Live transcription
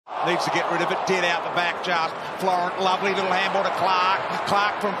Needs to get rid of it. Dead out the back just. Florent, lovely little handball to Clark.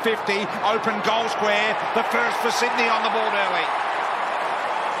 Clark from 50. Open goal square. The first for Sydney on the board early.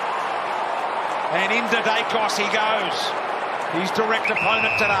 And into Dacos he goes. His direct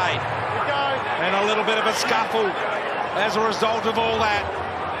opponent today. And a little bit of a scuffle as a result of all that.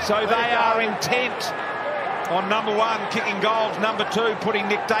 So they are intent on number one kicking goals, number two putting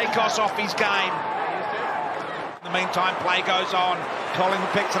Nick Dacos off his game. In the meantime, play goes on.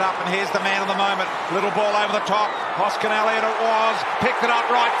 Collingwood picks it up, and here's the man of the moment. Little ball over the top. Hoskin Elliott it was. Picked it up,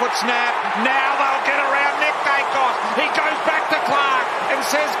 right foot snap. Now they'll get around Nick Dacos. He goes back to Clark and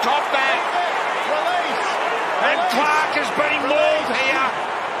says, "Cop that." Release. And Clark has been mauled here.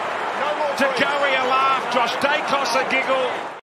 To go where you laugh, Josh Dacos a giggle.